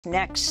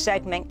Next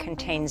segment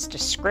contains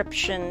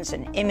descriptions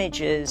and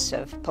images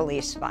of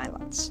police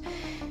violence.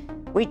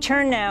 We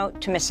turn now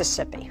to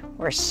Mississippi,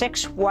 where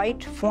 6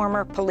 white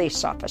former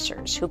police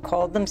officers who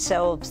called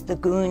themselves the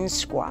Goon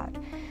Squad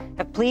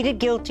have pleaded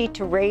guilty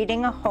to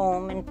raiding a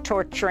home and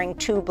torturing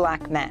 2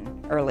 black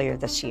men earlier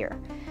this year,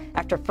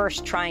 after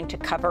first trying to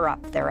cover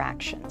up their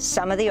actions.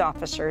 Some of the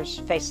officers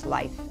face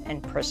life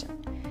in prison.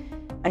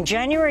 On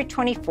January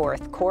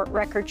 24th, court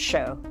records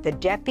show the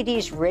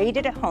deputies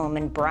raided a home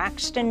in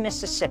Braxton,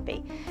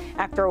 Mississippi,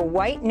 after a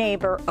white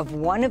neighbor of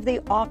one of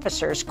the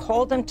officers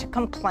called them to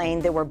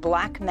complain there were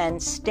black men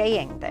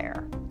staying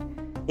there.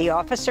 The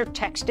officer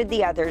texted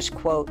the others,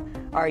 quote,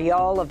 "Are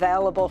y'all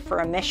available for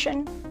a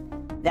mission?"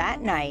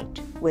 That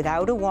night,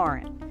 without a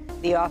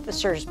warrant, the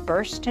officers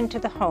burst into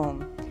the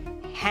home,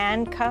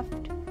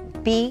 handcuffed,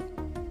 beat,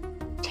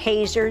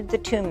 tasered the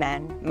 2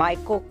 men,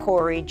 Michael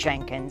Corey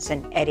Jenkins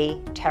and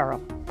Eddie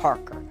Terrell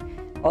Parker.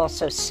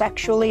 Also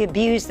sexually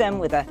abused them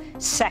with a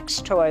sex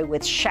toy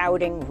with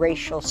shouting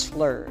racial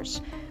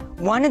slurs.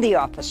 One of the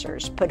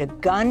officers put a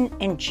gun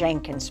in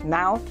Jenkins'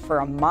 mouth for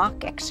a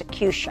mock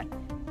execution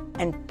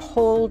and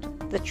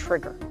pulled the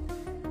trigger.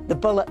 The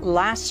bullet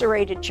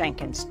lacerated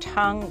Jenkins'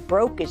 tongue,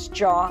 broke his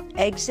jaw,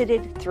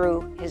 exited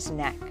through his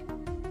neck.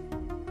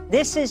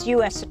 This is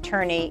U.S.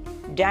 Attorney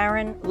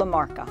Darren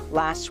LaMarca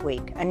last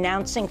week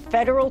announcing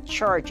federal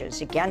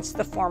charges against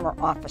the former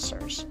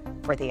officers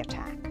for the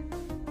attack.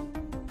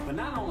 But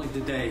not only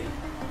did they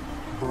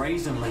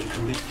brazenly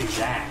commit these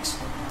acts,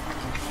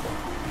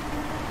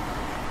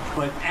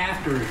 but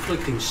after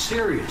inflicting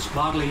serious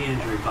bodily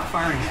injury by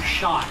firing a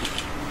shot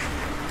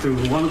through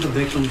one of the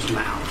victim's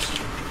mouths,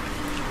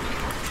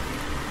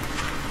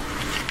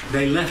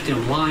 they left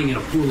him lying in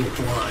a pool of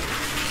blood.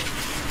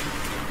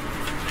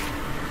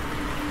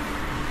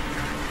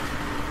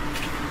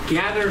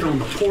 Gathered on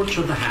the porch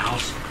of the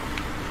house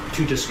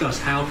to discuss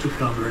how to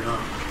cover it up.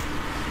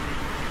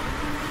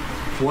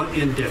 What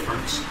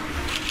indifference.